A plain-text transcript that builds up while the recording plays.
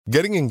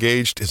Getting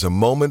engaged is a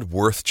moment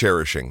worth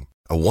cherishing.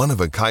 A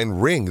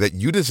one-of-a-kind ring that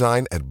you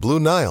design at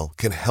Blue Nile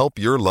can help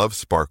your love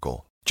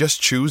sparkle.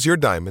 Just choose your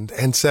diamond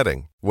and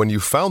setting. When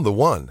you've found the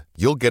one,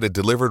 you'll get it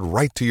delivered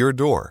right to your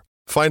door.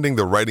 Finding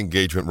the right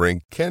engagement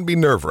ring can be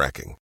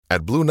nerve-wracking.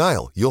 At Blue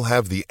Nile, you'll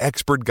have the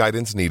expert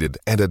guidance needed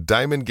and a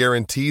diamond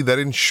guarantee that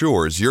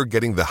ensures you're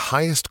getting the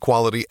highest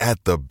quality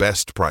at the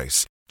best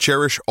price.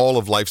 Cherish all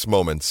of life's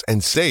moments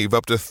and save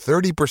up to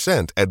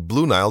 30% at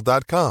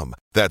BlueNile.com.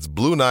 That's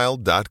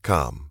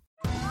BlueNile.com.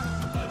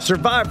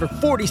 Survivor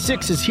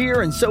 46 is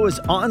here, and so is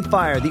On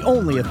Fire, the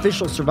only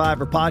official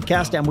Survivor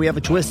podcast, and we have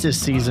a twist this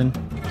season.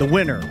 The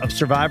winner of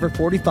Survivor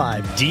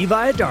 45, Dee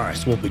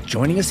Valladares, will be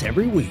joining us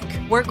every week.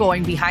 We're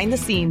going behind the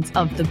scenes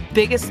of the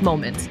biggest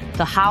moments,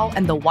 the how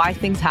and the why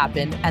things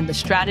happen, and the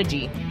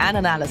strategy and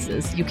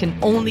analysis you can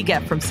only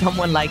get from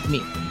someone like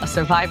me, a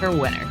Survivor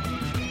winner.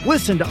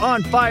 Listen to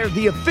On Fire,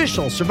 the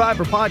official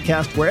Survivor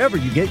podcast, wherever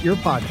you get your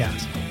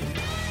podcast.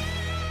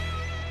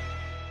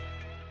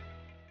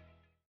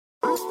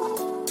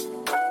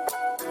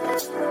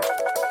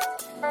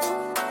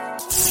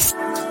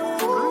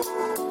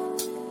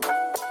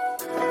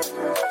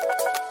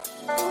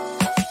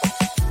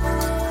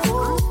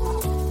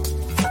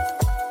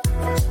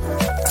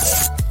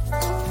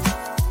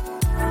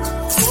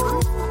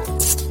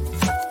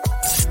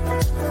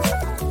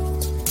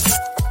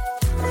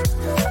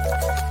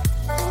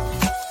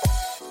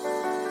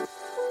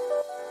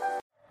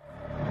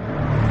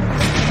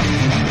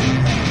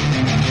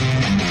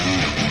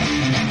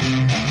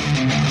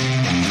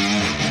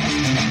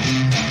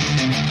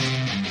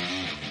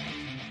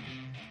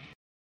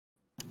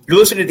 You're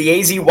listening to the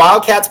AZ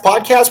Wildcats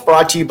Podcast,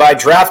 brought to you by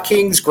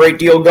DraftKings. Great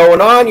deal going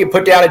on. You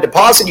put down a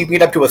deposit, you can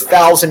get up to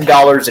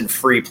 $1,000 in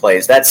free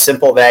plays. That's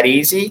simple, that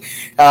easy.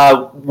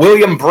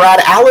 William Brad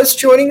Alice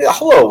joining.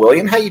 Hello,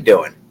 William. How you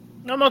doing?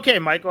 I'm okay,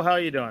 Michael. How are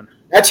you doing?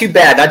 Not too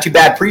bad. Not too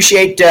bad.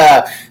 Appreciate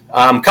a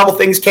couple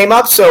things came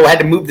up, so I had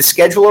to move the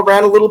schedule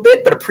around a little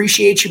bit, but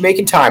appreciate you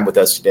making time with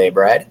us today,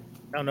 Brad.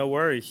 No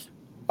worries.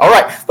 All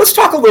right, let's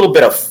talk a little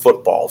bit of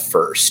football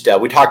first.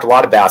 We talked a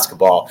lot of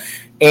basketball.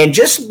 And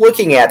just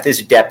looking at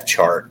this depth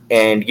chart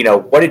and, you know,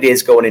 what it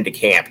is going into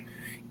camp,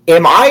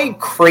 am I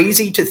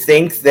crazy to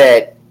think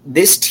that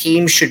this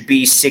team should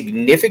be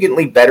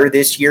significantly better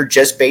this year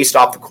just based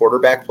off the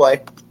quarterback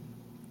play?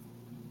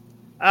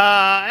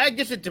 I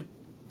guess it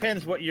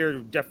depends what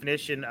your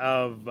definition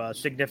of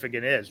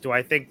significant is. Do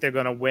I think they're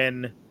going to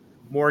win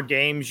more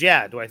games?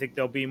 Yeah. Do I think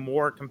they'll be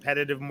more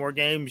competitive, more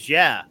games?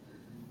 Yeah.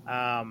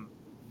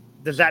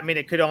 Does that mean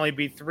it could only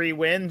be 3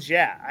 wins?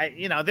 Yeah.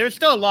 There's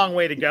still a long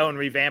way to go in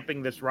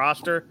revamping this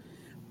roster.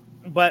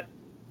 But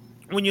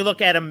when you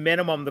look at a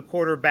minimum, the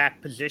quarterback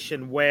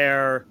position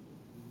where,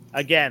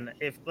 again,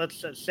 if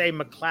let's say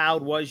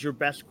McLeod was your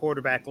best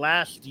quarterback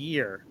last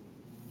year,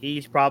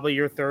 he's probably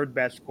your 3rd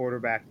best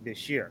quarterback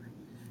this year.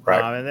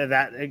 Right. And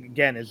that,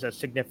 again, is a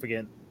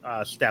significant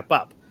step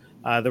up.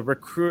 The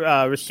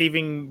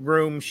receiving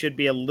room should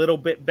be a little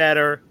bit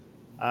better.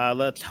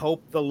 Let's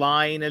hope the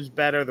line is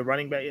better, the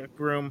running back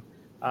room.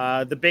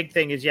 The big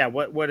thing is,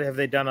 what have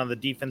they done on the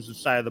defensive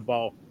side of the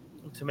ball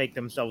to make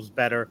themselves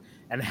better,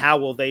 and how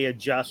will they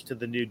adjust to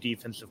the new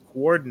defensive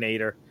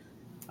coordinator?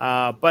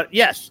 But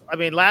yes, I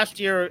mean, last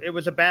year it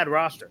was a bad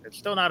roster. It's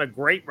still not a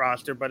great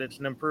roster, but it's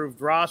an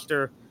improved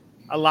roster.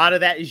 A lot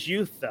of that is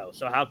youth, though.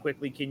 So how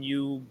quickly can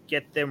you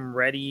get them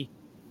ready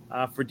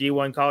for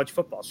D1 college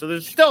football? So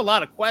there's still a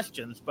lot of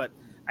questions, but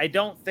I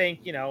don't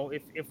think,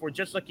 if we're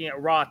just looking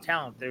at raw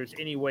talent, there's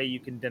any way you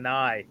can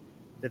deny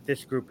that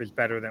this group is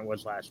better than it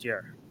was last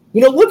year.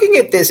 Looking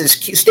at this is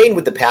staying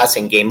with the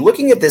passing game,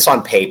 looking at this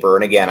on paper,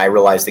 and again, I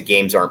realize the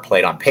games aren't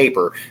played on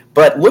paper,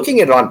 but looking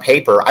at it on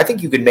paper, I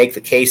think you could make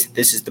the case that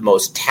this is the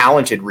most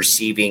talented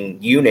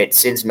receiving unit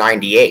since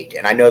 98.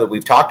 And I know that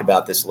we've talked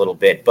about this a little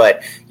bit,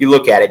 but you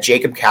look at it,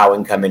 Jacob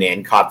Cowan coming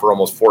in, caught for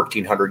almost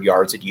 1,400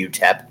 yards at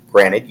UTEP.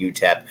 Granted,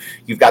 UTEP.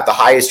 You've got the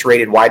highest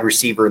rated wide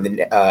receiver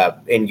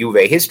in U of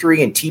A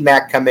history, and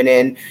T-Mac coming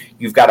in.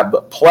 You've got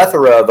a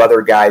plethora of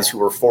other guys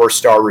who are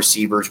 4-star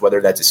receivers,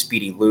 whether that's a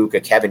Speedy Luke, a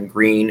Kevin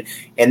Green.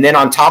 And then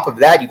on top of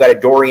that, you got a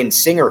Dorian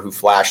Singer who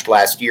flashed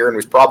last year and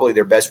was probably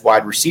their best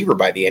wide receiver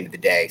by the end of the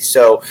day.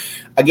 So,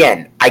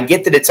 again, I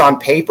get that it's on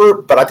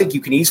paper, but I think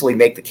you can easily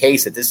make the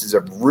case that this is a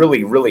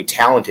really, really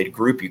talented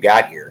group you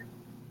got here.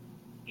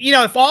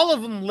 If all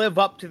of them live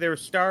up to their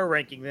star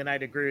ranking, then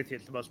I'd agree with you.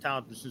 It's the most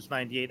talented since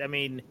 98. I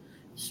mean,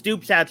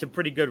 Stoops had some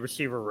pretty good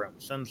receiver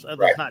rooms, and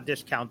let's not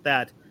discount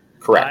that.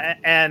 Correct.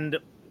 And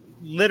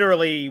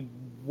literally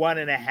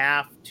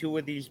 1.5, 2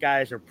 of these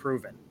guys are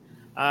proven.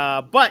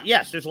 But,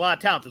 yes, there's a lot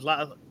of talent. There's a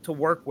lot to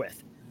work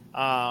with.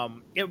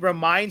 It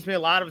reminds me a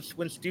lot of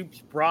when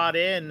Stoops brought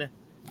in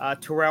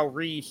Terrell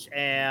Reese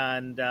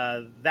and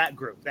that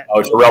group.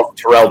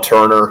 Terrell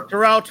Turner.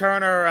 Terrell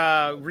Turner.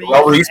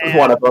 Terrell Reese was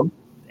one of them.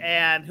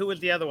 And who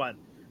was the other one?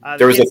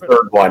 There was a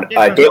third one.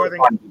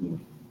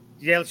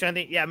 Dale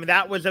Shandy. Yeah, I mean,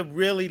 that was a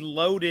really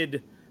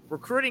loaded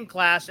recruiting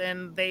class,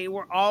 and they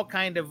were all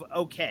kind of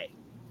okay.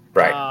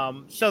 Right.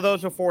 So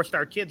those are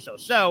 4-star kids, though.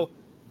 So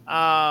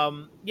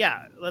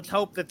let's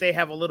hope that they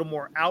have a little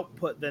more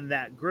output than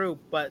that group,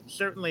 but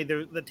certainly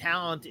the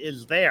talent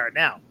is there.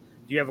 Now,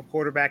 do you have a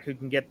quarterback who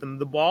can get them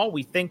the ball?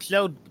 We think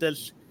so.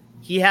 Does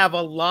he have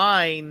a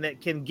line that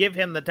can give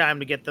him the time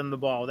to get them the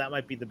ball? That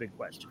might be the big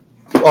question.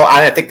 Well,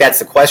 I think that's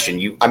the question.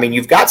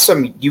 You've got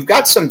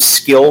some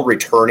skill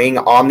returning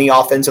on the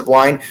offensive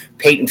line.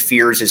 Peyton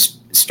Fears has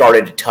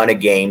started a ton of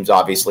games,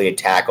 obviously at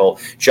tackle.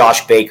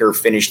 Josh Baker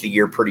finished the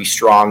year pretty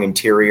strong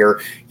interior.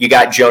 You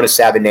got Jonas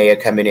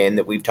Sabanea coming in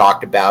that we've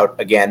talked about,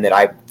 again, that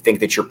I think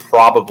that you're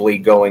probably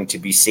going to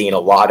be seeing a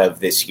lot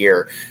of this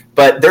year.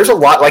 But there's a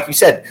lot, like you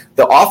said,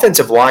 the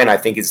offensive line, I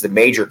think, is the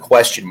major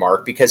question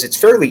mark because it's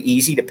fairly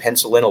easy to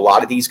pencil in a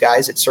lot of these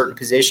guys at certain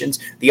positions.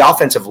 The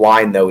offensive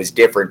line, though, is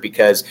different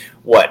because,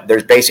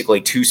 there's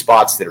basically two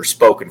spots that are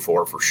spoken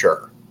for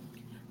sure.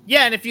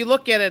 Yeah, and if you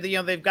look at it,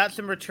 they've got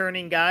some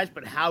returning guys,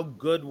 but how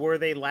good were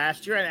they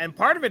last year? And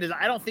part of it is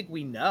I don't think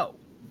we know.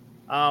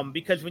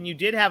 Because when you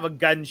did have a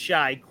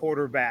gun-shy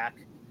quarterback,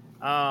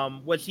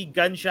 was he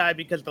gun-shy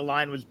because the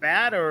line was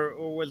bad or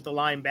was the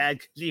line bad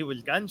because he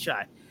was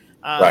gun-shy?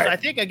 Right. So I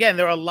think, again,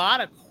 there are a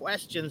lot of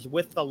questions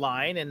with the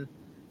line. And,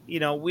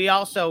 we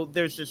also,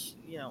 there's this,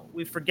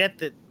 we forget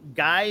that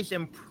guys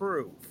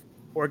improve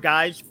or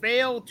guys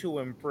fail to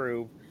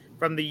improve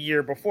from the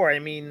year before. I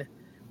mean,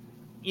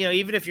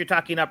 even if you're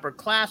talking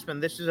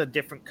upperclassmen, this is a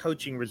different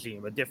coaching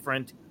regime, a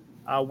different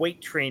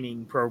weight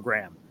training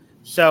program.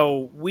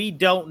 So we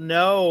don't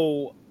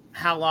know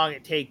how long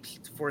it takes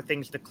for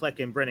things to click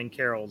in Brennan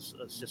Carroll's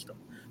system.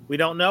 We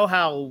don't know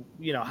how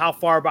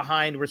far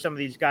behind were some of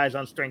these guys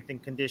on strength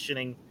and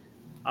conditioning.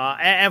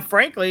 And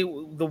frankly,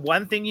 the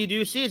one thing you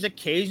do see is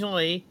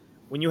occasionally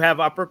when you have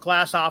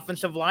upper-class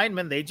offensive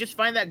linemen, they just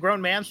find that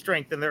grown man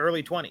strength in their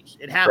early 20s.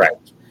 It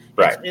happens.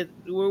 Right.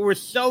 We're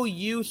so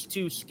used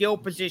to skill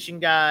position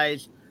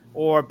guys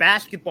or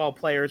basketball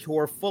players who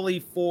are fully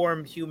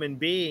formed human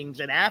beings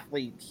and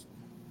athletes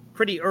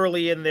pretty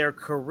early in their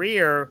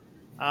career.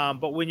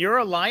 But when you're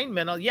a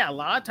lineman, a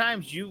lot of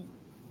times you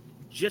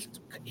just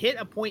hit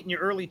a point in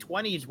your early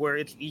 20s where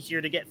it's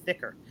easier to get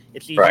thicker.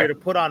 It's easier to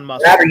put on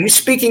muscle. Matt, are you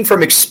speaking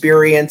from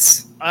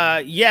experience?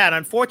 And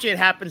unfortunately, it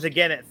happens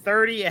again at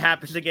 30. It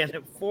happens again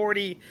at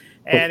 40.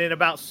 And in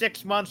about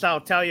 6 months,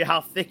 I'll tell you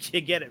how thick you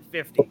get at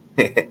 50.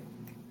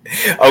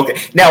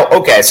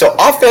 Okay. So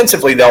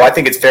offensively, though, I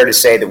think it's fair to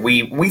say that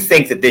we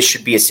think that this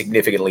should be a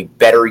significantly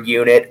better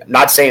unit. I'm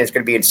not saying it's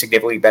going to be a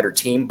significantly better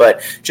team,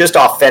 but just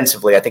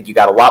offensively, I think you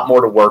got a lot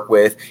more to work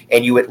with.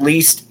 And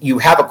you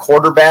have a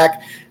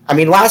quarterback. I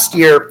mean, last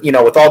year,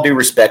 with all due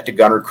respect to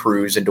Gunnar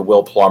Cruz and to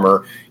Will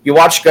Plummer, you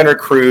watched Gunnar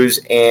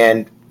Cruz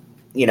and,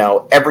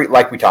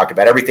 like we talked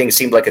about, everything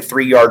seemed like a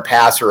 3-yard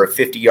pass or a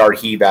 50-yard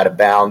heave out of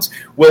bounds.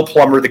 Will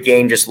Plummer, the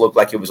game just looked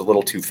like it was a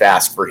little too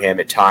fast for him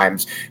at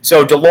times.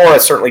 So DeLora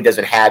certainly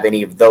doesn't have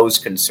any of those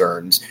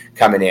concerns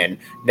coming in.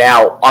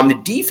 Now, on the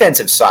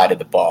defensive side of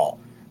the ball,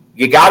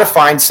 you got to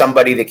find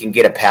somebody that can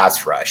get a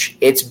pass rush.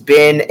 It's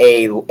been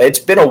a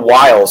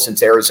while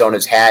since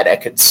Arizona's had a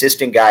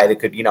consistent guy that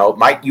could, you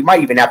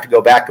might even have to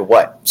go back to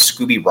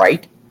Scooby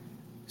Wright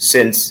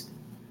since.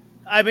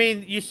 I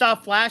mean, you saw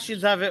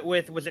flashes of it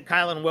with, was it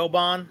Kylan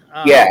Wilbon?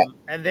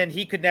 And then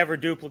he could never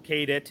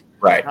duplicate it.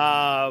 Right.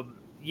 I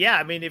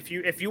mean, if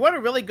you want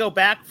to really go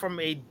back from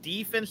a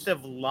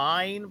defensive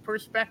line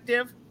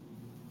perspective,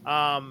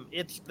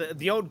 it's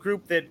the old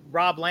group that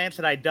Rob Lance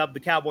and I dubbed the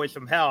Cowboys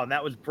from Hell, and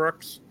that was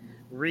Brooks,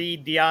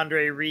 Reed,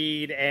 DeAndre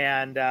Reed,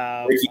 and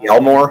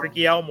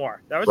Ricky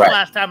Elmore. That was the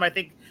last time I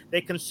think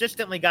they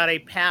consistently got a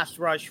pass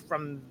rush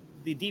from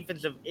the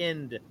defensive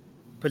end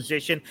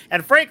position.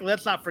 And frankly,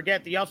 let's not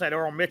forget the outside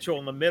Earl Mitchell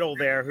in the middle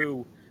there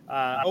who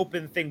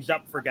opened things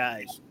up for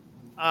guys.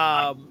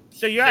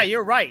 So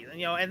you're right.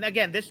 And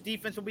again, this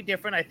defense will be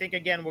different. I think,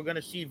 again, we're going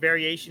to see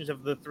variations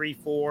of the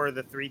 3-4,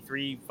 the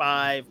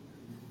 3-3-5.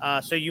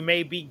 So you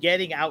may be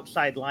getting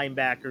outside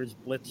linebackers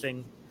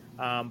blitzing.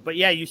 But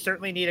you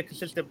certainly need a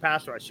consistent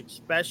pass rush,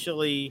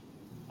 especially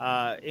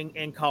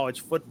in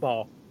college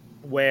football,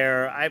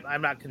 where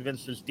I'm not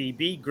convinced this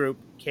DB group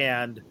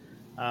can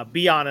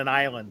be on an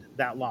island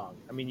that long.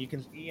 I mean, you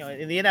can,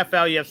 in the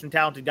NFL, you have some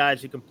talented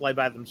guys who can play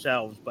by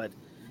themselves, but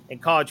in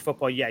college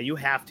football, you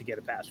have to get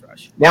a pass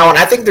rush. Now, and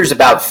I think there's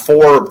about 3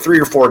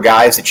 or 4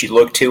 guys that you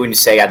look to and you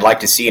say, I'd like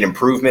to see an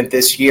improvement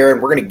this year,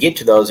 and we're going to get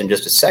to those in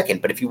just a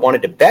second. But if you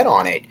wanted to bet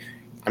on it,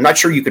 I'm not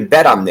sure you can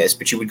bet on this,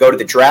 but you would go to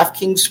the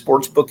DraftKings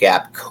Sportsbook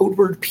app, code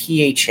word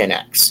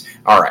PHNX.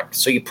 All right,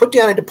 so you put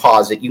down a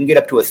deposit. You can get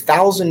up to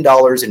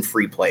 $1,000 in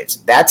free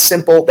plays. That's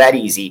simple, that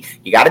easy.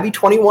 You got to be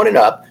 21 and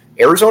up,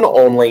 Arizona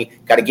only.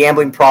 Got a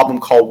gambling problem,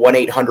 call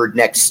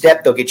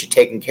 1-800-NEXT-STEP. They'll get you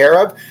taken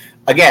care of.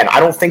 Again, I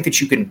don't think that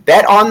you can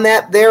bet on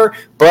that there,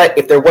 but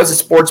if there was a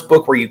sports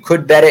book where you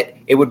could bet it,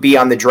 it would be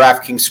on the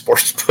DraftKings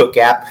Sportsbook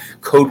app,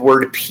 code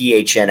word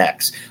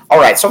PHNX. All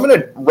right, so I'm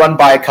going to run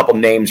by a couple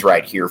names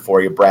right here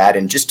for you, Brad,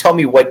 and just tell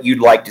me what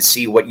you'd like to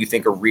see, what you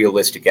think are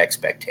realistic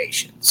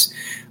expectations.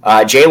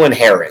 Jalen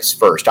Harris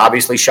first.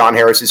 Obviously, Sean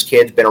Harris's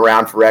kid's been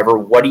around forever.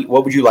 What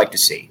would you like to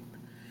see?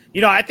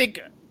 I think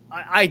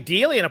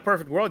Ideally, in a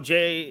perfect world,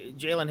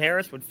 Jalen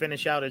Harris would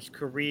finish out his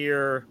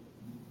career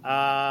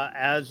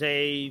as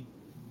a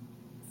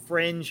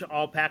fringe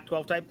all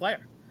Pac-12 type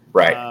player.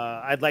 Right.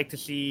 I'd like to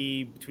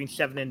see between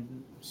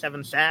 7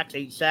 sacks,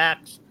 8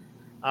 sacks,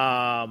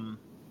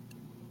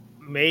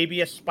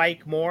 maybe a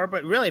spike more.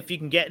 But really, if you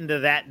can get into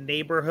that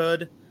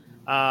neighborhood,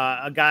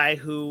 a guy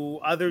who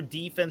other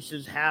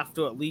defenses have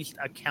to at least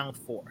account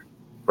for.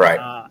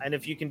 Right. And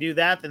if you can do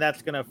that, then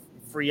that's going to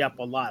free up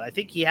a lot. I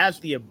think he has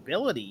the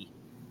ability.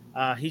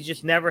 He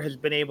just never has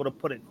been able to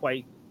put it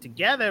quite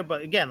together.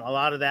 But again, a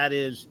lot of that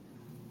is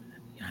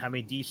how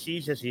many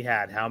DCs has he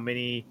had? How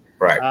many?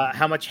 Right.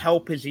 How much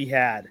help has he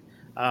had?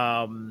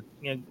 There's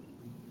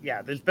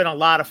been a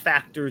lot of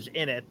factors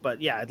in it.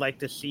 But yeah, I'd like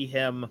to see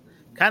him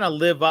kind of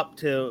live up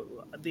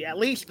to at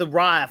least the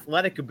raw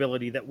athletic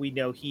ability that we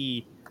know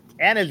he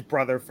and his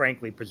brother,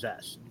 frankly,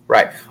 possess.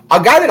 Right.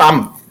 A guy that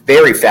I'm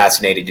very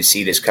fascinated to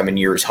see this coming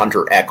year is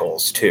Hunter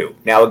Echols, too.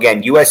 Now,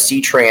 again,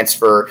 USC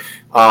transfer,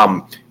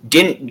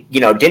 didn't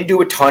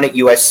do a ton at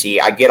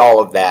USC. I get all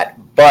of that.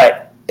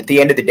 But at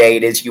the end of the day,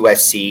 it is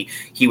USC.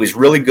 He was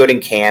really good in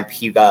camp.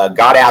 He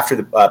got after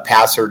the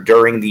passer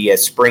during the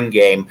spring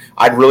game.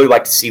 I'd really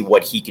like to see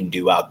what he can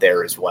do out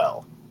there as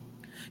well.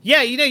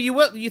 Yeah,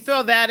 you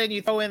throw that in,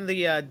 you throw in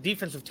the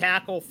defensive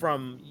tackle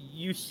from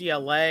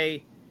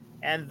UCLA,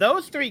 and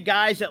those three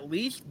guys at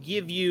least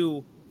give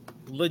you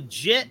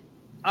legit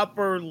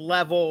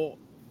upper-level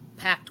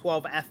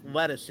Pac-12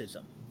 athleticism.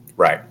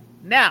 Right.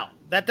 Now,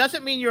 that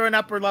doesn't mean you're an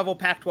upper-level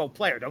Pac-12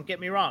 player. Don't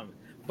get me wrong.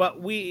 But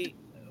we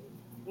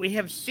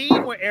have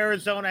seen where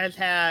Arizona has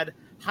had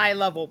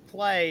high-level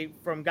play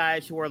from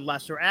guys who are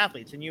lesser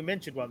athletes. And you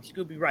mentioned one,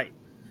 Scooby Wright.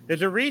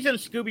 There's a reason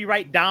Scooby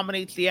Wright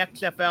dominates the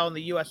XFL and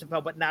the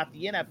USFL, but not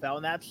the NFL,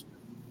 and that's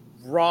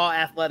raw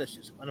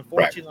athleticism. And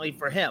unfortunately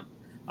for him,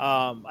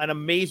 an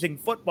amazing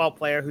football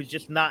player who's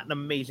just not an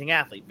amazing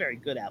athlete. Very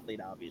good athlete,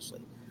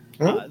 obviously.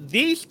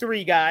 These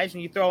three guys,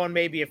 and you throw in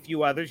maybe a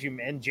few others,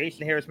 and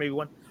Jason Harris maybe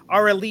one,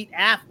 are elite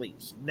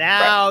athletes.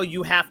 Now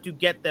you have to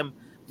get them.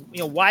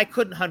 Why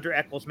couldn't Hunter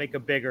Echols make a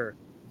bigger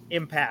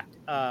impact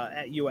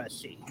at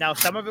USC? Now,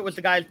 some of it was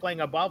the guys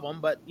playing above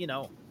him, but,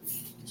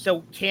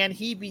 so can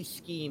he be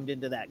schemed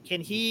into that?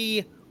 Can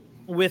he,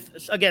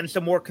 with, again,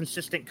 some more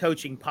consistent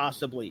coaching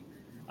possibly,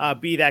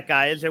 be that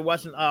guy? As there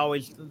wasn't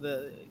always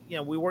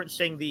we weren't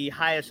seeing the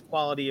highest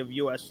quality of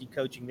USC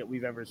coaching that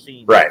we've ever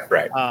seen. Right.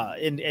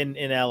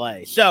 In LA.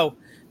 So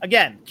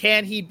again,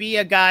 can he be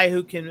a guy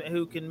who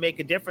can make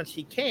a difference?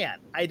 He can.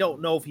 I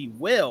don't know if he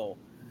will,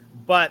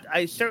 but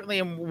I certainly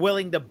am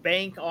willing to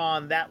bank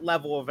on that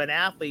level of an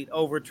athlete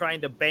over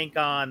trying to bank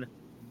on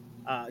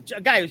a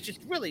guy who's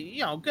just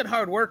really, good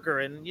hard worker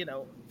and,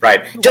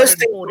 right. Just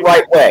the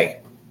right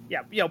way.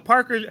 Yeah.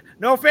 Parker,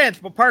 no offense,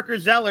 but Parker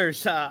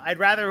Zellers, I'd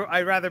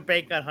rather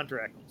bank on Hunter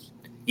Echols.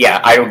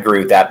 Yeah, I agree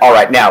with that. All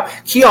right, now,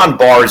 Keon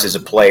Bars is a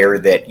player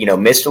that,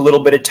 missed a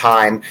little bit of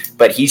time,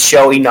 but he's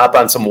showing up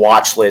on some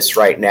watch lists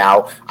right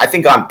now. I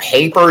think on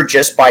paper,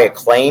 just by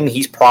acclaim,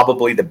 he's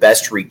probably the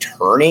best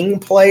returning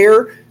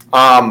player.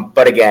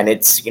 But again,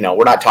 it's,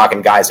 we're not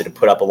talking guys that have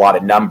put up a lot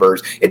of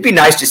numbers. It'd be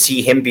nice to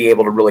see him be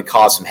able to really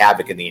cause some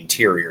havoc in the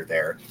interior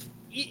there.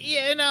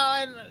 Yeah,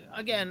 and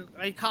again,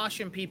 I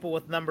caution people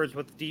with numbers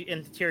with the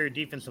interior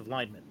defensive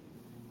linemen.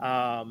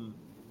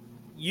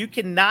 You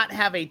cannot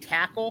have a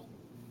tackle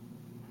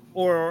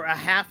or a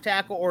half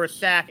tackle or a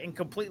sack and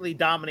completely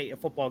dominate a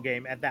football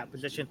game at that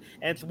position.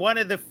 And it's one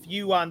of the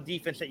few on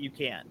defense that you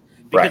can.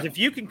 Because if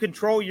you can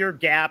control your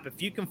gap,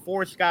 if you can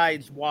force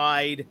guys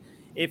wide,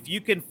 if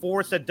you can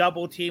force a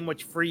double team,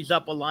 which frees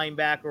up a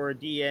linebacker or a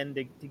DN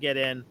to get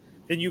in,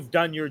 then you've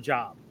done your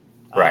job.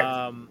 Right.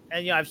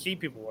 And I've seen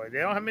people where they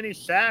don't have many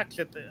sacks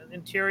at the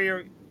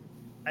interior.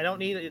 I don't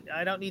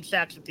need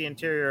sacks at the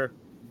interior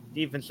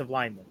defensive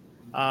lineman.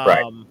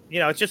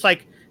 It's just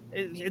like,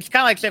 it's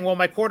kind of like saying, well,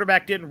 my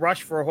quarterback didn't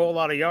rush for a whole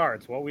lot of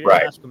yards. Well, we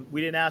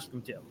didn't ask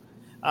him to.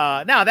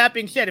 Now, that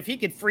being said, if he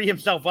could free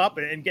himself up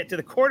and get to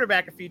the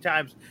quarterback a few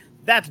times,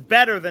 that's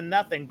better than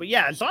nothing. But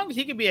yeah, as long as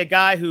he can be a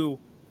guy who,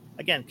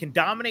 again, can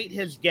dominate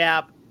his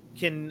gap,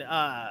 can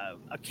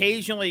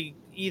occasionally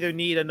either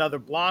need another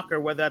blocker,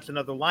 whether that's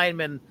another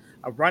lineman,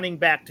 a running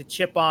back to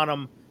chip on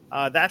him,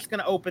 that's going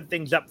to open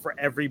things up for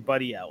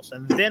everybody else.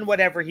 And then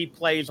whatever he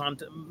plays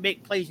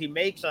plays he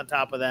makes on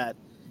top of that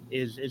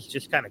is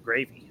just kind of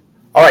gravy.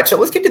 All right, so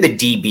let's get to the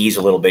DBs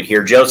a little bit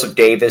here. Joseph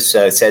Davis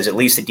says at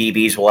least the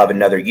DBs will have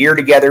another year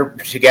together,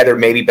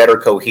 maybe better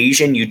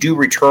cohesion. You do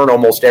return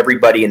almost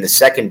everybody in the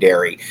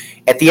secondary.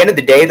 At the end of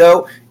the day,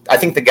 though, I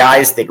think the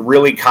guys that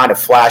really kind of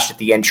flashed at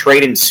the end,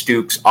 Traden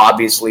Stukes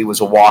obviously was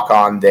a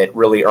walk-on that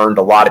really earned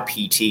a lot of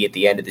PT at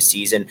the end of the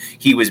season.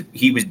 He was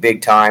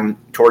big time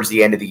towards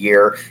the end of the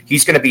year.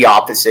 He's going to be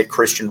opposite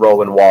Christian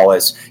Roland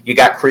Wallace. You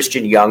got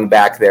Christian Young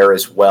back there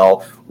as well.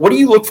 What do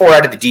you look for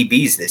out of the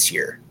DBs this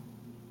year?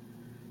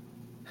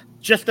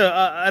 Just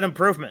an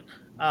improvement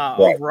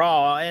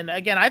overall. And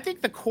again, I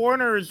think the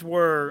corners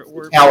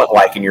were talent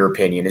like, in your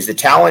opinion. Is the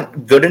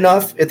talent good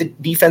enough at the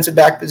defensive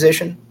back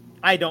position?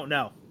 I don't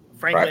know.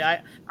 Frankly,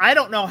 I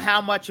don't know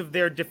how much of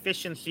their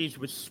deficiencies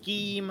was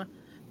scheme,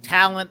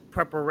 talent,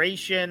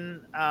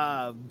 preparation,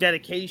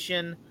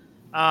 dedication.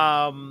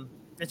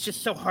 It's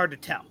just so hard to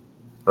tell.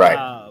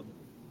 Right.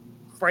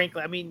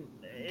 Frankly, I mean,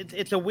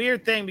 it's a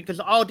weird thing because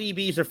all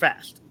DBs are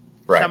fast.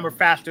 Right. Some are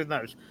faster than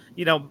others.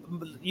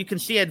 You can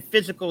see a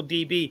physical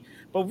DB,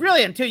 but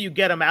really until you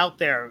get them out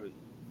there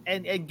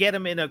and get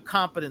them in a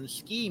competent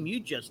scheme, you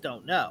just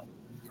don't know.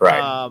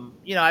 Right.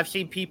 I've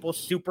seen people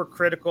super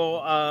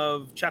critical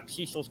of Chuck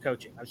Cecil's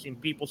coaching. I've seen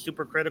people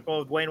super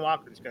critical of Dwayne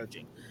Walker's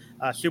coaching,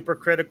 super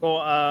critical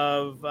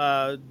of,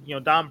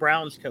 Don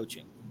Brown's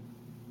coaching.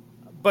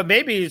 But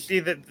maybe you see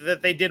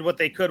that they did what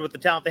they could with the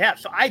talent they have.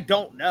 So I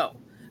don't know.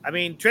 I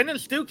mean, Trendon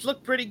Stukes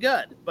looked pretty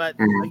good. But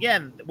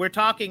again, we're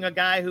talking a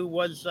guy who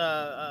was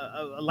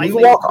a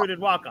lightly recruited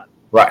walk-on.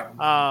 Right.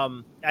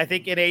 I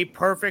think in a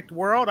perfect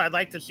world, I'd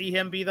like to see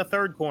him be the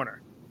third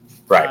corner.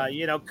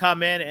 Right.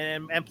 Come in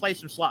and play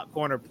some slot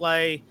corner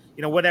play,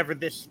 whatever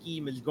this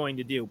scheme is going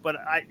to do. But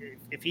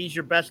if he's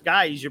your best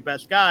guy, he's your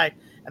best guy.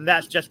 And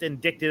that's just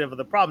indicative of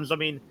the problems. I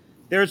mean,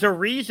 there's a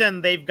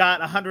reason they've got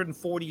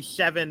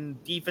 147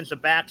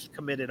 defensive backs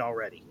committed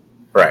already.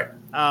 Right.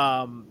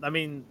 And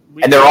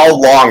they're all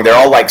long. They're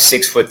all like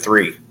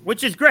 6'3",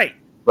 which is great.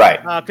 Right.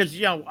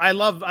 Because I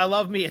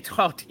love me a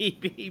 12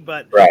 DB,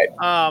 but right.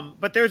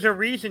 But there's a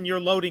reason you're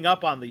loading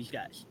up on these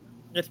guys.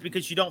 It's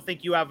because you don't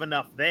think you have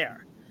enough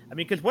there. I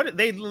mean, because what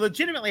they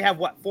legitimately have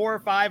 4 or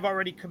 5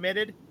 already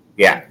committed.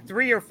 Yeah.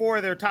 3 or 4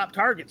 of their top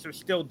targets are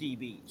still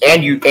DBs.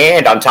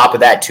 And on top of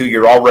that, too,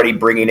 you're already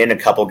bringing in a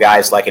couple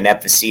guys like an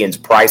Epphesians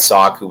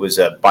Prysock, who was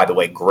by the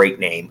way, great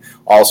name,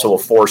 also a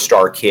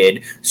 4-star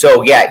kid.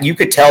 So, yeah, you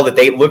could tell that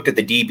they looked at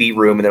the DB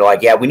room and they're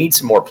like, yeah, we need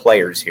some more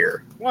players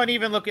here. Well, and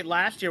even look at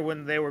last year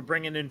when they were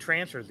bringing in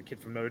transfers, the kid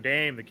from Notre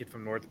Dame, the kid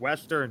from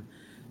Northwestern.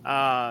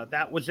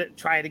 That was it,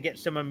 try to get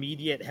some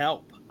immediate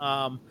help.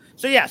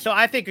 So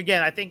I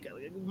think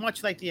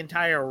much like the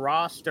entire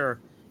roster,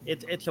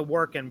 it's a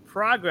work in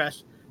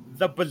progress.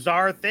 The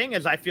bizarre thing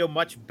is I feel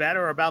much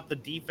better about the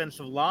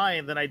defensive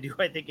line than I do,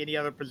 I think, any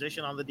other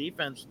position on the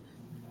defense,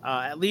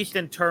 at least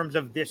in terms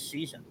of this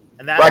season.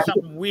 And that's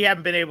something we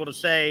haven't been able to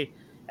say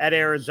at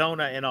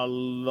Arizona in a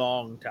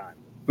long time.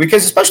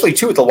 Because especially,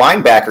 too, at the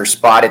linebacker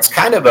spot, it's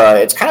kind of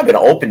an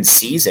open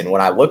season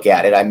when I look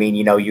at it. I mean,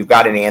 you've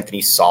got an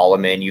Anthony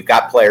Solomon, you've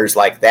got players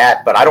like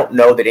that, but I don't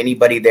know that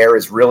anybody there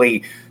is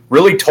really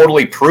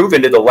totally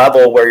proven to the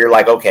level where you're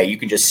like, okay, you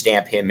can just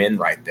stamp him in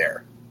right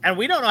there. And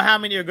we don't know how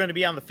many are going to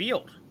be on the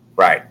field.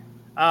 Right.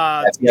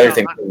 That's the other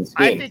thing.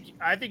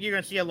 I think you're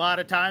going to see a lot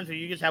of times where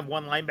you just have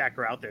one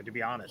linebacker out there, to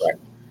be honest. Right.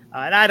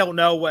 And I don't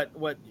know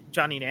what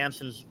Johnny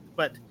Nansen's,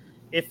 but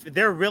if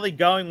they're really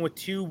going with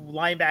 2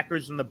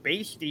 linebackers in the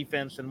base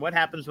defense, and what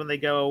happens when they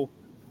go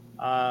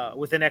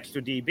with an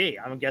extra DB?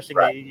 I'm guessing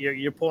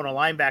you're pulling a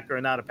linebacker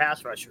and not a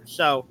pass rusher.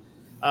 So,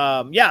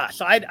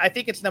 so I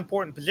think it's an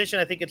important position.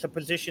 I think it's a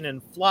position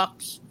in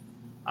flux.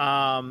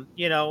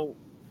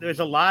 There's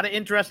a lot of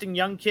interesting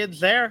young kids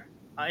there,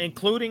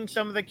 including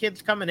some of the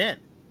kids coming in.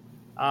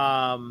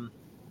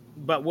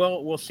 But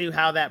we'll see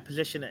how that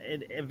position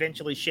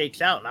eventually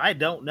shakes out. And I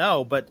don't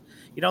know, but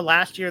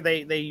last year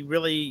they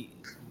really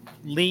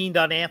leaned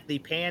on Anthony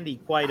Pandy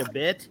quite a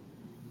bit,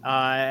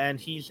 and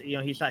he's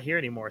not here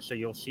anymore. So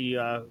you'll see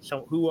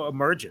who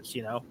emerges.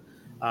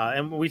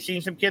 And we've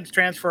seen some kids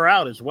transfer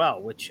out as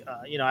well, which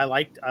I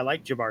liked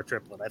Jabbar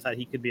Triplett. I thought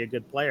he could be a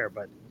good player,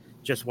 but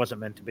just wasn't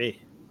meant to be.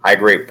 I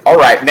agree. All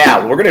right,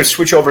 now we're going to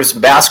switch over to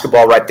some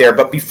basketball right there.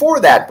 But before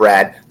that,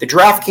 Brad, the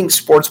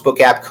DraftKings Sportsbook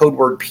app, code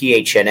word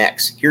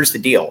PHNX. Here's the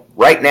deal.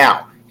 Right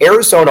now,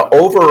 Arizona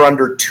over or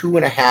under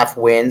 2.5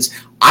 wins.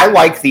 I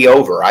like the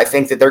over. I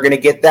think that they're going to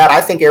get that.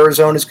 I think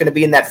Arizona is going to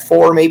be in that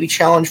 4, maybe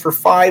challenge for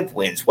 5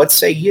 wins. What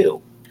say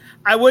you?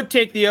 I would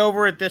take the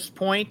over at this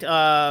point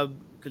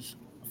because,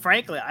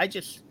 frankly,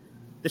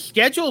 the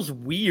schedule's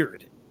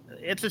weird.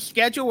 It's a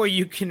schedule where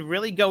you can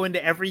really go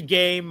into every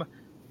game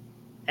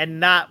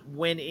and not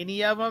win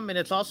any of them. And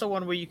it's also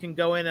one where you can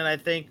go in and I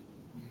think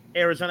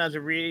Arizona has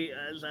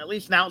at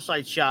least an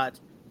outside shot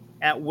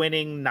at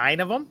winning 9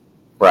 of them.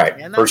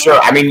 Right, for sure.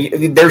 I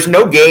mean, there's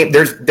no game.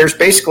 There's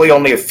basically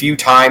only a few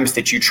times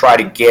that you try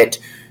to get.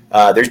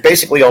 There's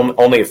basically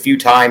only a few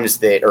times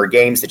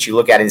games that you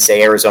look at and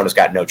say Arizona's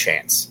got no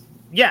chance.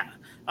 Yeah,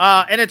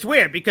 and it's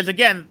weird because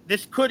again,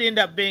 this could end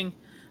up being.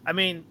 I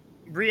mean,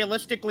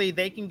 realistically,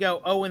 they can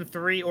go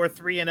 0-3 or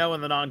 3-0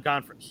 in the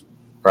non-conference.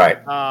 Right.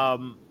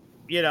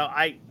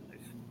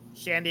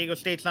 San Diego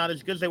State's not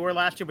as good as they were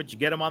last year, but you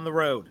get them on the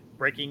road,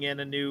 breaking in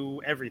a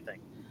new everything.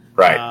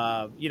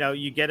 Right.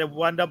 You get a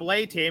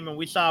 1AA team, and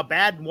we saw a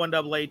bad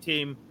 1AA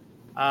team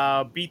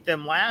beat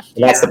them last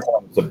year. That's the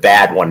point. It's a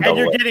bad 1AA. And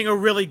you're getting a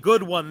really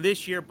good one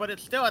this year, but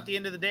it's still, at the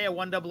end of the day, a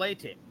 1AA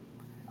team.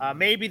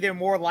 Maybe they're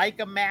more like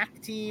a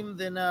MAC team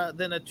than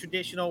a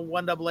traditional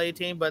 1AA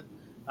team, but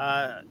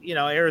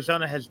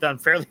Arizona has done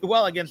fairly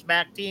well against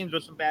MAC teams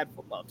with some bad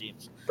football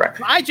teams. Right.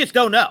 I just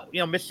don't know.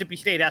 Mississippi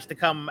State has to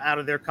come out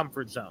of their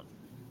comfort zone.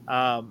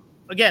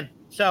 Again,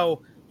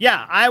 so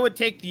yeah, I would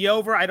take the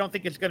over. I don't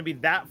think it's going to be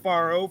that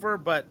far over,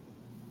 but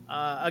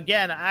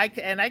Again, I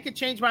could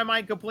change my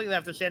mind completely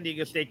after San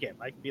Diego State game.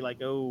 I could be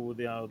like, oh,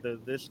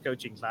 this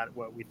coaching's not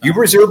what we thought. You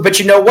reserve, but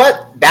you know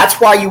what? That's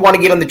why you want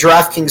to get on the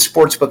DraftKings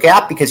Sportsbook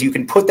app, because you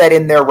can put that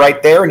in there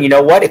right there. And you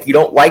know what? If you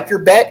don't like your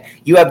bet,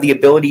 you have the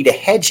ability to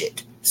hedge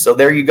it. So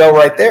there you go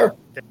right there.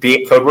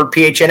 Code word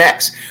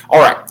PHNX. All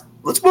right.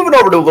 Let's move it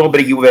over to a little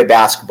bit of U of A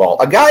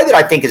basketball. A guy that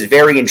I think is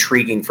very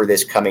intriguing for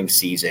this coming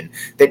season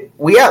that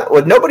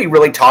nobody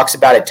really talks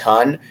about a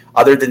ton,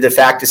 other than the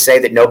fact to say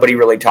that nobody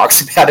really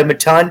talks about him a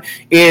ton,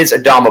 is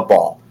Adama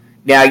Bal.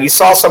 Now, you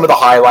saw some of the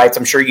highlights.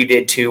 I'm sure you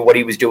did too, what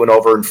he was doing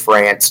over in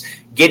France,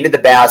 getting to the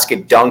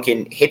basket,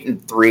 dunking, hitting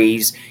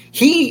threes.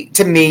 He,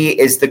 to me,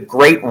 is the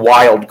great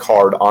wild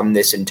card on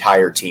this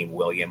entire team,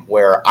 William,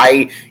 where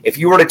if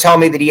you were to tell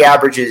me that he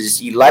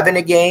averages 11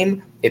 a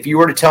game, if you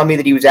were to tell me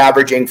that he was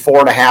averaging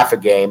 4.5 a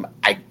game,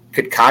 I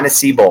could kind of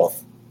see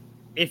both.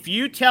 If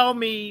you tell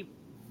me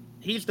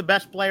he's the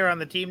best player on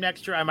the team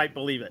next year, I might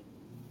believe it.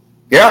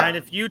 Yeah. And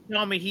if you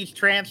tell me he's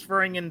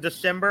transferring in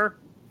December,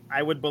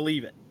 I would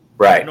believe it.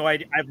 Right. I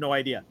have no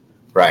idea.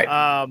 Right.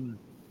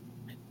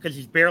 Because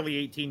he's barely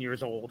 18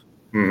 years old.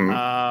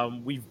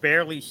 Mm-hmm. We've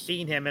barely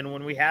seen him, and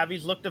when we have,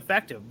 he's looked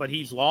effective. But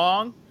he's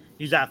long,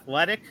 he's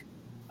athletic.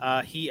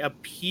 He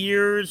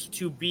appears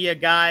to be a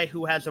guy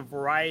who has a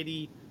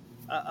variety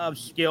of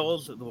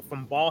skills,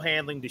 from ball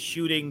handling to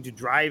shooting to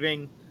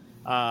driving.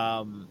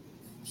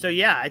 So,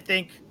 yeah, I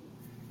think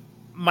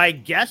my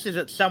guess is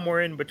it's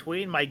somewhere in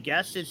between. My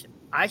guess is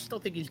I still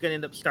think he's going to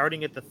end up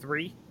starting at the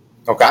 3.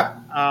 Okay.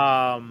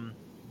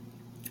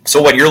 So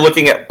what you're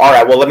looking at? All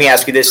right. Well, let me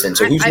ask you this then.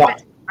 So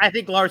I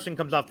think Larson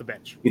comes off the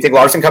bench. You think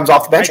Larson comes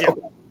off the bench?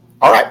 Okay.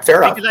 All right.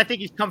 Fair enough. Because I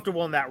think he's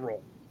comfortable in that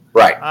role.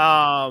 Right.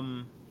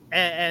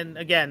 And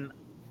again,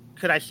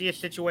 could I see a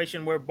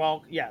situation where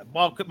Bal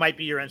might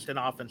be your instant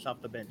offense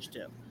off the bench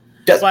too?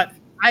 But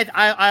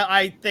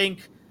I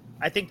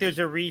think there's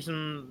a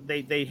reason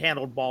they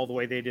handled Bal the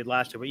way they did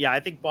last year. But yeah, I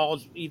think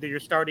Bal's either your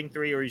starting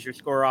 3 or he's your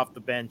scorer off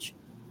the bench.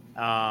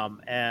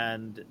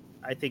 And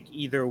I think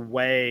either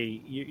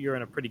way, you're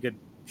in a pretty good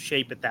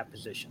shape at that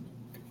position.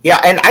 Yeah,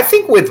 and I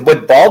think with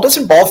Bal,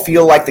 doesn't Bal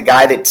feel like the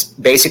guy that's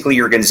basically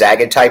your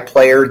Gonzaga type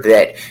player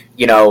that,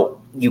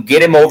 you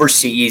get him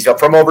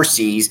from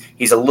overseas,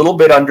 he's a little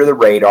bit under the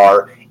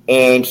radar,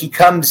 and he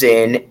comes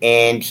in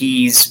and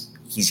he's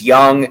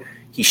young,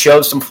 he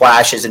shows some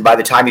flashes, and by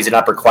the time he's an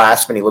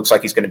upperclassman, he looks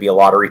like he's going to be a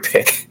lottery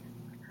pick.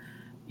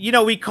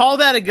 We call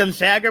that a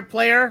Gonzaga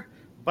player,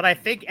 but I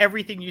think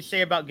everything you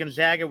say about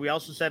Gonzaga, we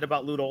also said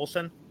about Lute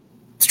Olson.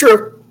 It's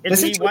true.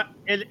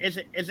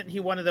 Isn't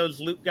he one of those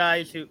Luke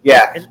guys who?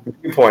 Yeah,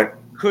 good point.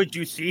 Could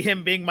you see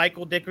him being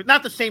Michael Dicker?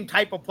 Not the same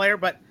type of player,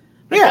 but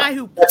the guy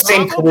who that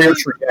same career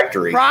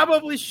trajectory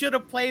probably should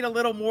have played a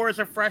little more as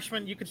a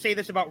freshman. You could say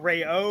this about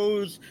Ray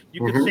O's.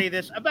 You could say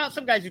this about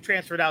some guys who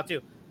transferred out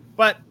too,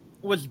 but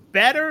was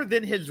better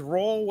than his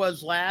role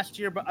was last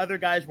year. But other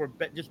guys were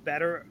just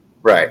better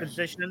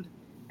positioned.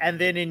 And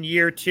then in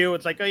year 2,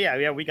 it's like, oh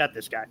yeah, we got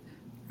this guy.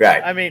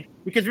 Right. I mean,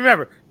 because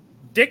remember,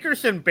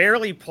 Dickerson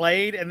barely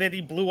played, and then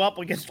he blew up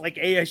against like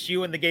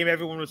ASU in the game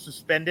everyone was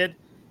suspended.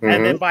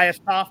 And then by a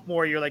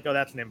sophomore, you're like, oh,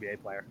 that's an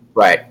NBA player.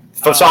 Right.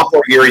 For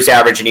sophomore year, he's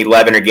averaging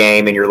 11 a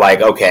game, and you're like,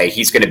 okay,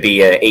 he's going to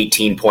be an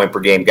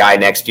 18-point-per-game guy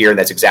next year, and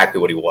that's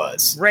exactly what he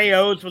was. Ray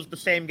O's was the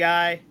same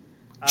guy.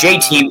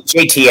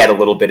 JT had a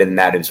little bit in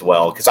that as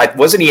well, because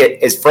wasn't he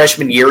his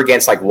freshman year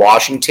against like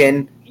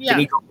Washington? Yeah. Didn't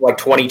he go like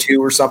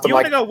 22 or something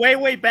like that? You want to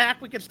go way back?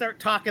 We can start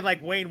talking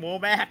like Wayne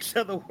Womack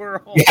of the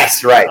world.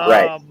 Yes, right.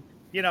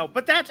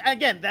 But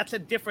that's a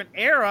different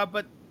era.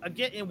 But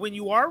again, when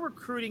you are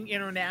recruiting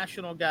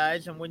international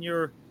guys and when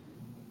you're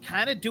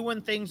kind of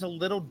doing things a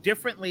little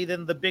differently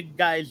than the big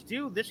guys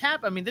do, this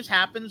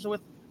happens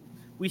with.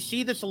 We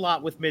see this a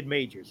lot with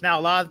mid-majors. Now,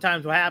 a lot of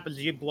times what happens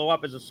is you blow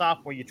up as a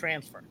sophomore, you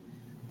transfer.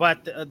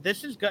 But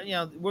this is,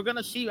 we're going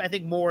to see, I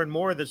think, more and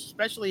more of this,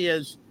 especially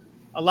as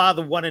a lot of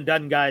the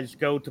one-and-done guys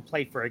go to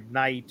play for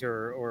Ignite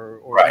or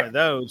one of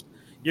those.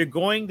 You're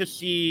going to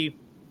see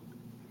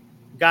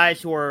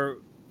guys who are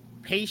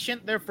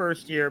patient their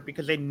first year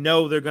because they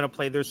know they're going to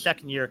play their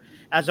second year,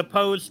 as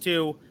opposed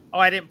to, oh,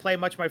 I didn't play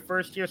much my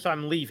first year, so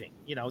I'm leaving.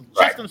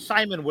 Justin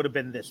Simon would have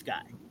been this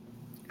guy.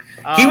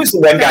 He was the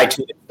one guy,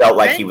 too, that felt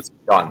like he was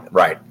done.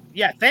 Right.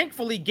 Yeah,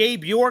 thankfully,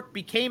 Gabe York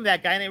became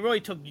that guy, and it really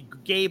took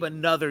Gabe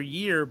another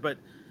year. But,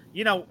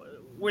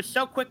 we're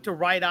so quick to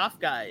write off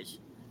guys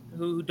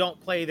who don't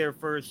play their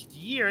first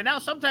year. And now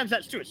sometimes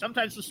that's true.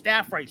 Sometimes the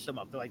staff writes them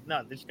up. They're like,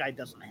 no, this guy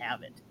doesn't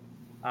have it.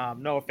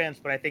 No offense,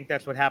 but I think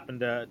that's what happened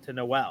to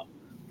Noel.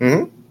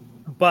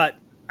 Mm-hmm. But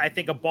I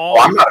think a Bal.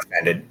 Oh, I'm not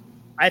offended.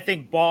 I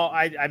think Bal.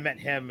 I met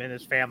him and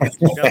his family.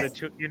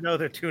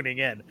 They're tuning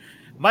in.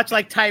 Much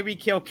like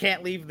Tyreek Hill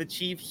can't leave the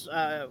Chiefs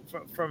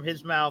from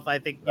his mouth. I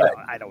think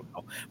I don't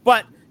know,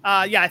 but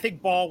I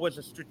think Bal was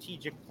a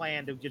strategic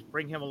plan to just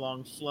bring him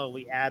along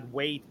slowly, add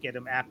weight, get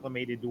him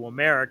acclimated to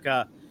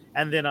America,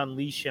 and then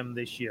unleash him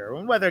this year.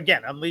 And whether,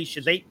 again, unleash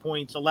is 8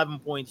 points, 11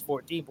 points,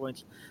 14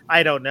 points,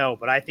 I don't know.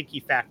 But I think he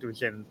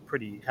factors in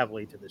pretty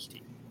heavily to this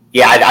team.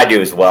 Yeah, I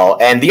do as well.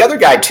 And the other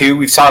guy, too,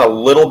 we've saw a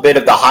little bit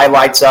of the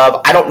highlights of.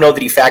 I don't know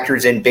that he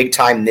factors in big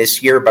time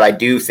this year, but I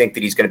do think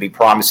that he's going to be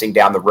promising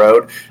down the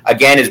road.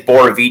 Again, is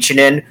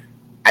Borovichinen.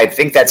 I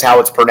think that's how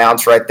it's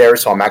pronounced right there,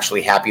 so I'm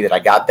actually happy that I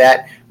got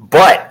that.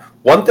 But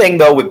one thing,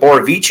 though, with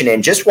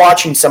Borovichinen, just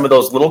watching some of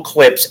those little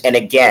clips, and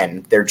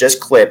again, they're just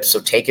clips, so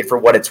take it for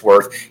what it's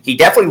worth. He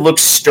definitely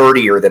looks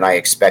sturdier than I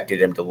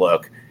expected him to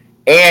look.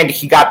 And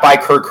he got by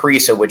Kirk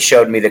Kriisa, which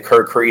showed me that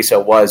Kirk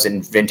Kriisa was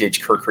in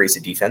vintage Kirk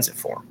Kriisa defensive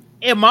form.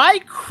 Am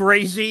I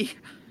crazy?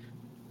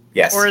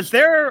 Yes. Or is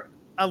there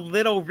a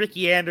little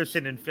Ricky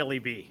Anderson in Philly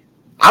B?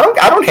 I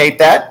don't hate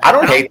that. I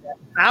don't hate that.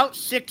 About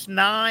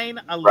 6'9",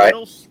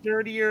 little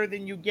sturdier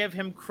than you give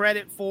him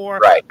credit for.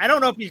 Right. I don't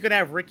know if he's going to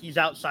have Ricky's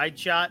outside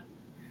shot.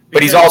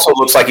 But he's also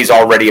looks like he's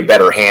already a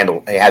better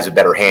handle. He has a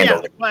better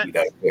handle than he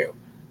does too.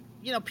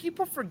 You know,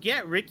 people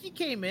forget Ricky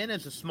came in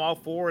as a small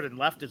forward and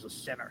left as a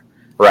center.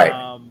 Right.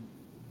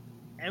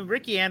 And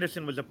Ricky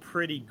Anderson was a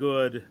pretty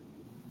good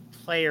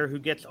player who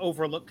gets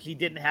overlooked because he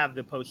didn't have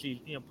the post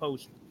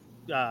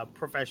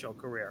professional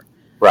career.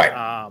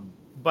 Right.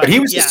 But he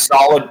was a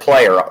solid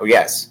player.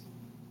 Yes.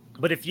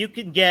 But if you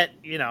can get,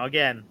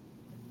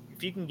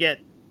 if you can get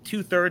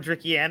 2/3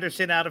 Ricky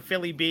Anderson out of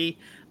Philly B,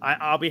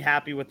 I'll be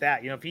happy with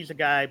that. If he's a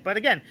guy, but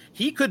again,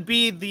 he could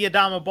be the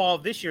Adama Bal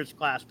of this year's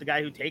class, the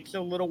guy who takes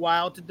a little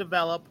while to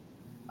develop,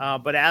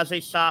 but as a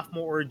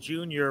sophomore or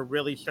junior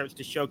really starts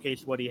to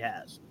showcase what he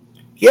has.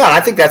 Yeah,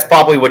 I think that's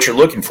probably what you're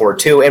looking for,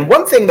 too. And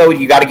one thing, though,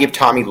 you got to give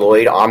Tommy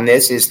Lloyd on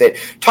this is that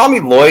Tommy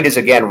Lloyd is,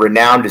 again,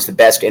 renowned as the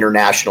best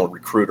international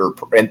recruiter,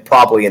 and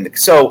probably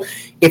so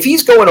if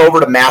he's going over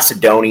to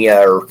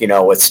Macedonia or,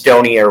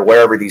 Estonia or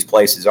wherever these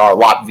places are,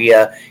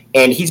 Latvia,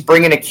 and he's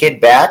bringing a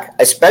kid back,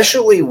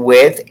 especially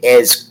with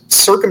as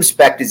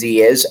circumspect as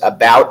he is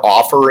about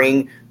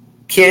offering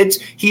kids,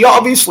 he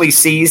obviously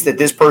sees that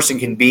this person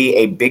can be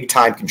a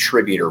big-time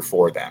contributor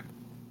for them.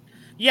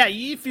 Yeah,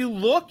 if you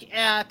look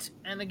at,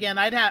 and again,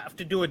 I'd have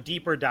to do a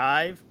deeper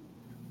dive,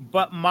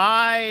 but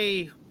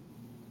my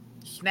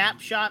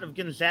snapshot of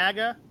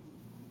Gonzaga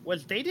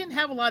was they didn't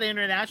have a lot of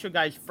international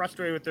guys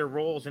frustrated with their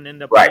roles and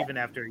end up leaving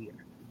after a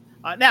year.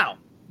 Now,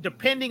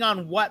 depending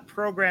on what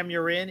program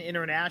you're in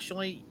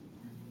internationally,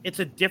 it's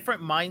a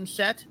different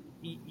mindset.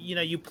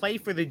 You play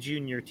for the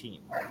junior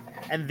team,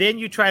 and then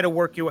you try to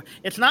work your way.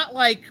 It's not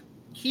like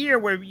here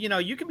where,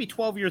 you can be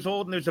 12 years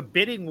old and there's a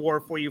bidding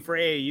war for you for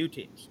AAU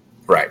teams.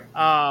 Right.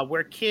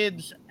 Where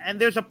kids,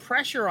 and there's a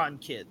pressure on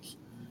kids,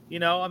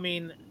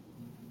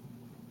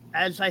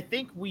 as I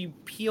think we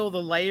peel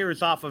the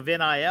layers off of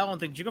NIL and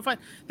things, you can find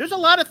there's a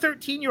lot of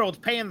 13-year-olds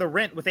paying the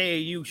rent with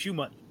AAU shoe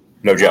money.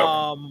 No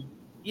joke.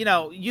 You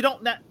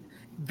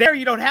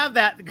don't have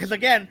that because,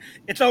 again,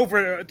 it's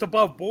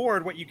above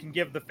board what you can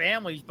give the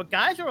families, but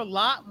guys are a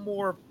lot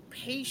more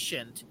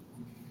patient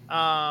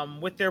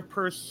with their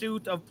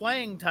pursuit of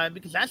playing time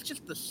because that's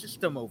just the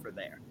system over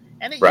there.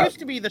 And it used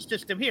to be the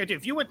system here, too.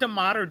 If you went to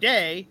modern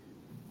day,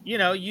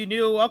 you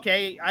knew,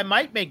 okay, I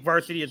might make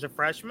varsity as a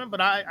freshman, but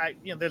I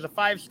there's a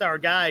 5-star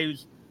guy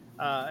who's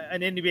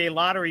an NBA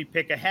lottery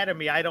pick ahead of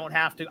me. I don't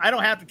have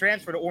to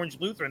transfer to Orange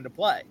Lutheran to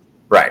play.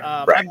 Right.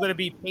 I'm going to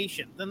be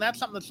patient. And that's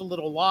something that's a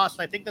little lost.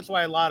 I think that's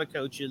why a lot of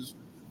coaches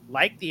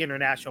like the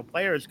international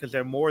players because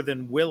they're more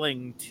than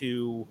willing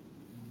to,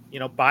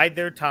 bide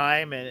their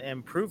time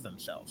and prove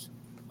themselves.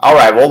 All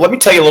right, well, let me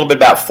tell you a little bit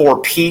about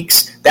Four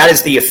Peaks. That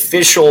is the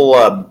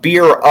official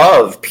beer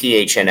of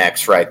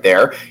PHNX right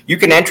there. You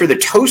can enter the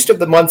Toast of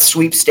the Month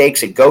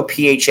sweepstakes at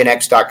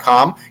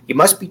gophnx.com. You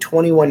must be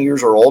 21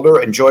 years or older.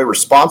 Enjoy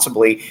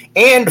responsibly.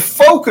 And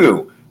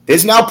Foku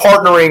is now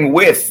partnering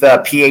with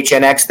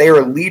PHNX. They are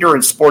a leader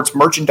in sports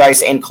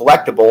merchandise and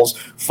collectibles.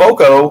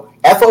 Foco,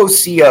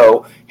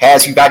 F-O-C-O,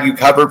 has got you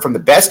covered from the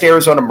best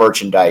Arizona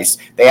merchandise.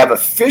 They have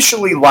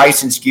officially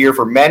licensed gear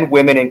for men,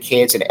 women, and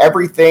kids, and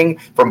everything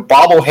from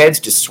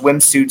bobbleheads to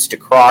swimsuits to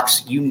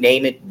Crocs. You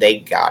name it, they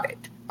got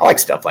it. I like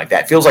stuff like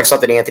that. Feels like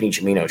something Anthony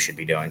Gimino should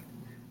be doing.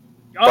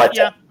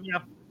 Yeah.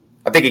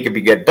 I think it could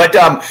be good. But,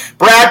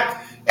 Brad,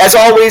 as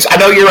always, I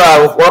know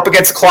we're up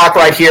against the clock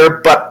right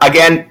here, but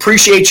again,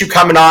 appreciate you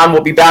coming on.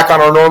 We'll be back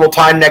on our normal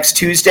time next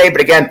Tuesday.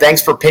 But again,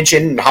 thanks for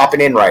pinching and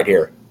hopping in right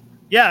here.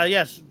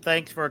 Yes.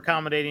 Thanks for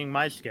accommodating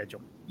my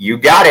schedule. You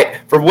got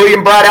it. For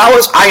William Brad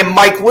Ellis, I am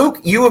Mike Luke.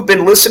 You have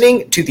been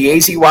listening to the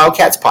AZ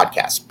Wildcats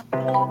Podcast.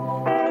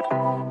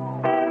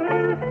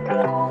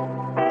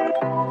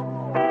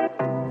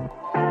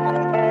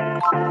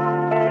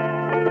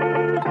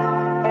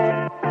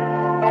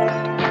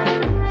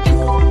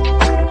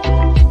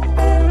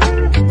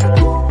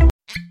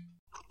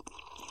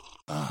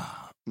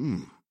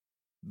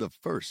 The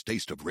first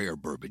taste of rare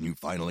bourbon you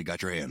finally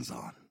got your hands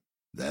on.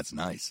 That's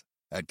nice.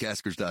 At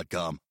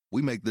Caskers.com,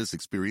 we make this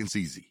experience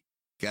easy.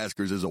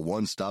 Caskers is a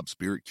one-stop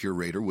spirit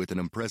curator with an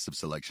impressive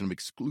selection of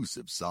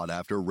exclusive,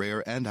 sought-after,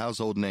 rare, and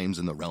household names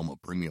in the realm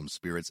of premium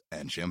spirits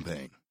and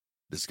champagne.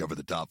 Discover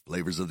the top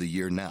flavors of the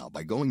year now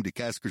by going to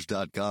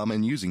Caskers.com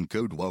and using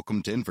code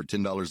WELCOME10 for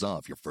 $10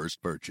 off your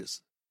first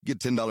purchase. Get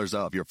 $10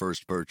 off your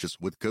first purchase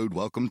with code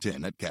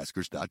WELCOME10 at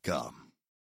Caskers.com.